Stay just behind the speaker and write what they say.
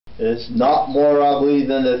is not more ugly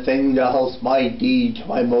than the thing that holds my deed to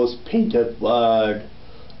my most painted word.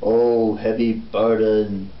 Oh, heavy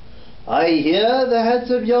burden! I hear the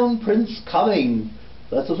handsome young prince coming.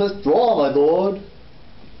 Let us withdraw, my lord.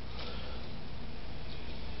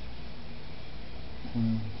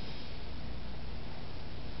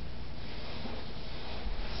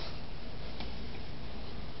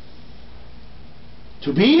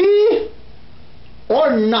 To be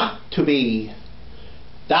or not to be?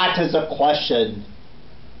 That is the question.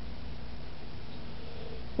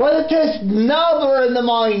 Well, it is never in the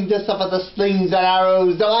mind to suffer the slings and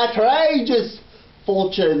arrows of outrageous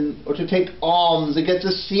fortune, or to take arms against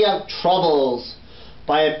a sea of troubles,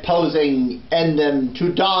 by opposing in them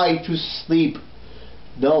to die to sleep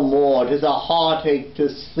no more. 'Tis a heartache to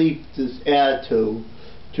sleep, 'tis heir to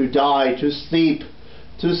die to sleep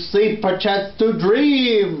perchance to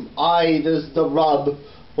dream. Aye, this is the rub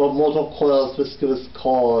for mortal coil's mischievous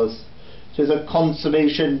cause. 'Tis a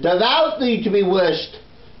consummation devoutly to be wished,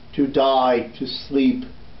 to die to sleep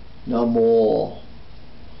no more.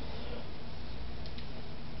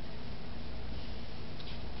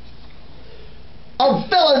 A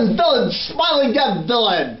villain, villain, smiling dead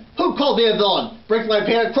villain! Who called me a villain? Break my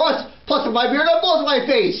painted cross, pluck my beard, and blows my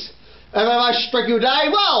face! And if I strike you die,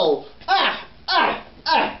 well!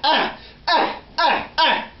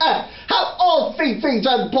 How all things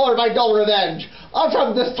I implore my dull revenge!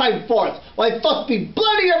 From this time forth, my thoughts be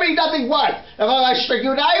bloody or be nothing worth! If I strike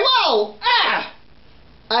you die, well!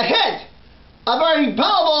 A head! A very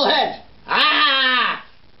powerful head!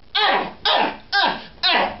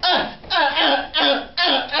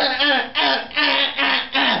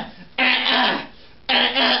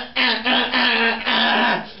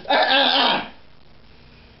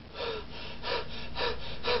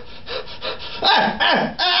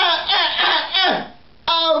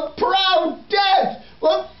 Oh, proud death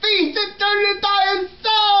will feast eternity thy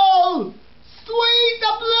soul! Sweet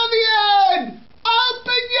oblivion,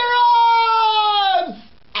 open your arms!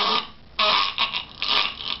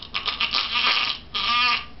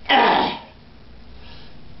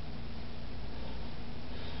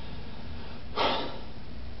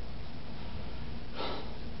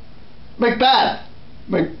 Macbeth!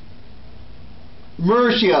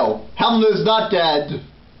 Mercio! Hamlet is not dead!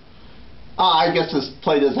 I guess this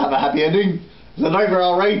play does have a happy ending. Is the nightmare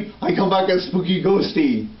alright? I come back as spooky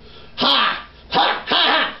ghosty. Ha! Ha!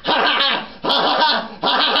 Ha! Ha! Ha!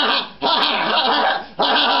 Ha!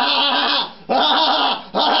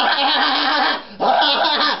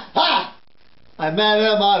 I met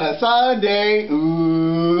him on a Sunday,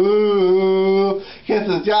 ooh.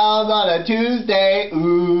 Kisses John on a Tuesday,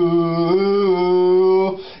 ooh.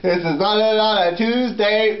 Kisses London on a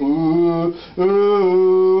Tuesday, ooh,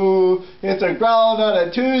 ooh. It's a ground on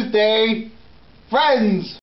a Tuesday. Friends!